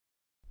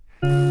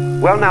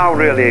Well, now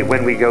really,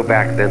 when we go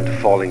back then to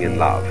falling in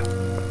love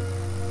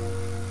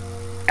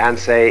and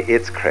say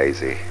it's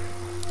crazy,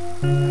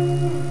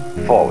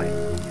 falling,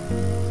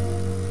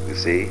 you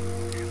see,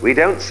 we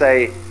don't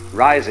say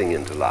rising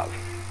into love.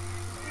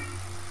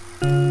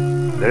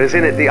 There is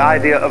in it the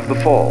idea of the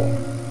fall.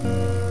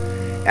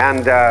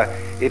 And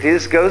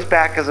it goes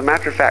back, as a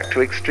matter of fact,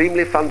 to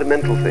extremely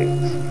fundamental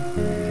things.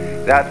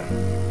 That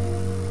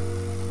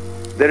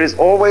there is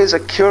always a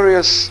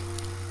curious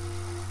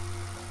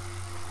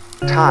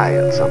tie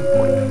at some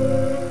point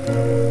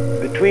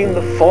between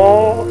the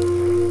fall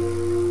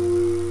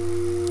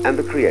and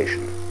the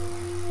creation.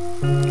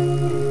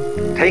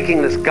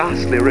 Taking this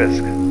ghastly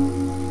risk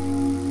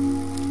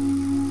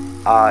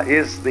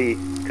is the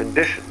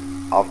condition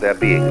of there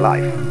being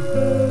life.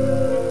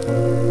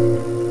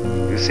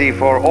 You see,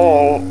 for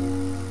all,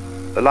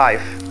 the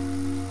life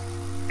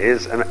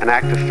is an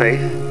act of faith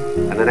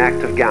and an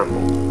act of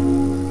gamble.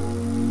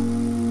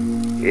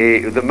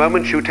 The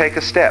moment you take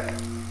a step,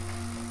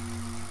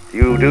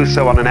 you do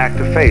so on an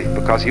act of faith,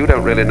 because you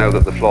don't really know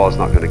that the floor is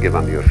not going to give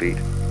under your feet.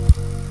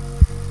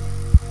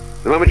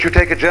 The moment you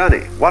take a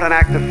journey, what an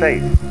act of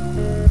faith.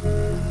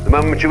 The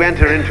moment you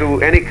enter into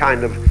any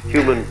kind of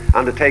human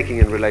undertaking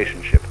and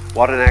relationship,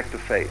 what an act of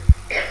faith.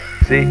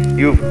 See,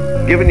 you've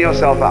given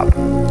yourself up.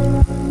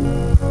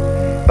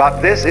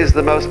 But this is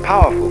the most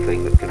powerful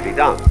thing that can be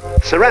done.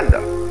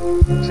 Surrender.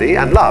 See,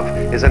 and love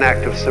is an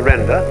act of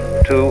surrender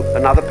to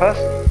another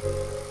person.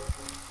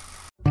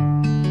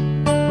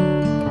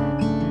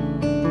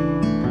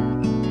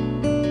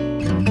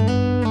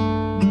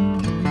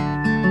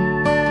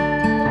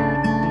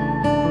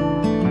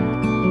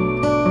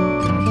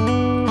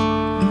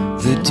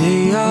 The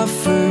day I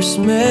first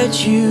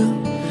met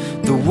you,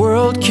 the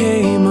world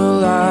came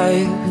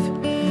alive.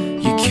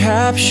 You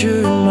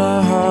captured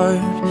my heart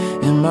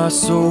and my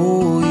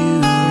soul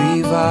you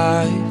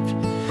revived.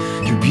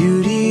 Your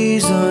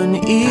beauty's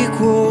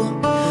unequal,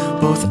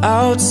 both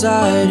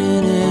outside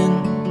and in.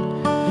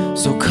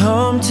 So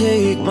come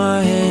take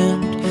my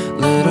hand,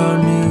 let our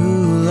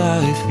new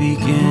life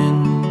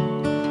begin.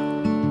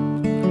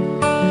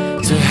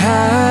 To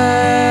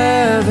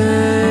have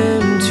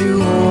and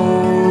to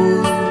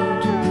hold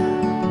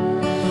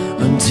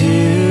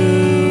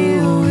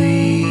until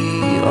we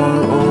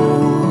are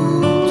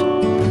old.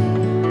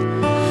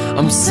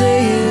 I'm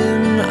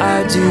saying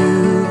I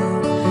do,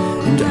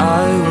 and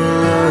I will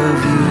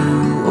love you.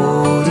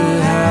 Oh, to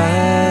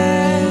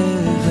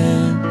have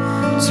and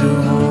to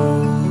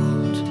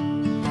hold.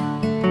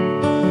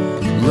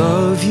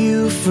 Love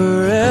you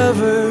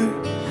forever,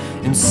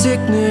 in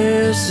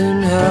sickness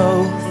and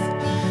health,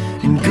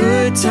 in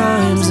good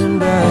times and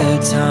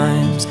bad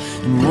times,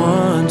 in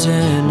want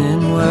and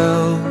in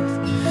wealth.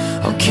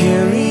 I'll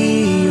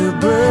carry your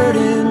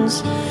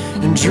burdens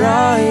and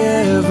dry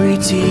every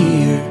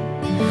tear.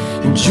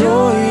 In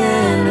joy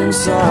and in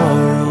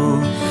sorrow,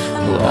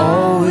 will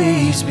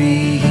always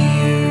be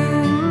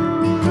here.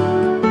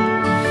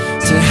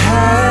 To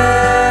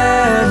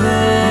have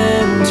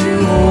and to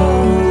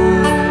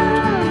hold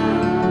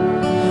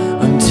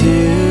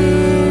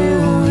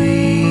until we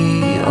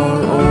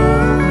are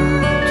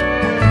old.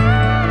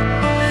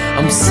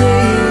 I'm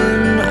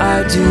saying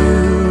I do,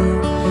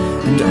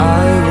 and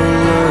I will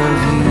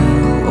love you.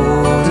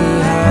 Oh, to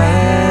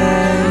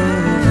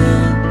have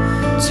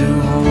and to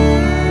hold.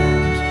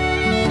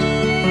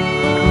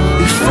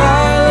 If I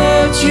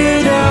let you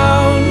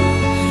down,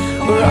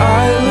 or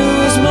I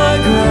lose my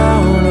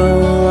ground,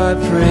 oh, I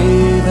pray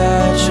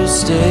that you'll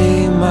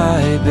stay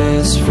my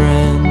best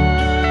friend.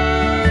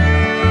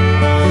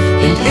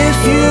 And if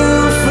you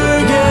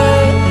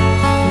forget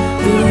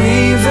that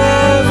we've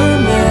ever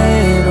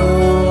met,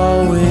 oh,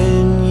 I'll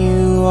win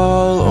you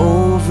all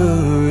over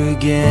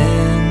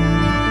again.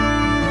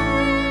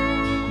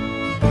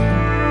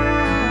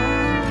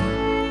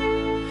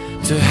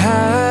 To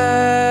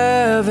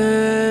have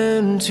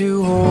and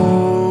to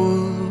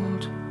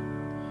hold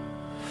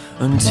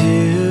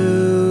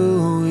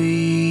until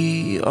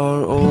we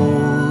are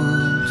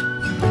old.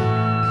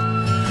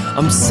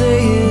 I'm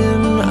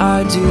saying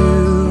I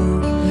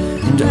do,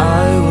 and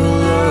I will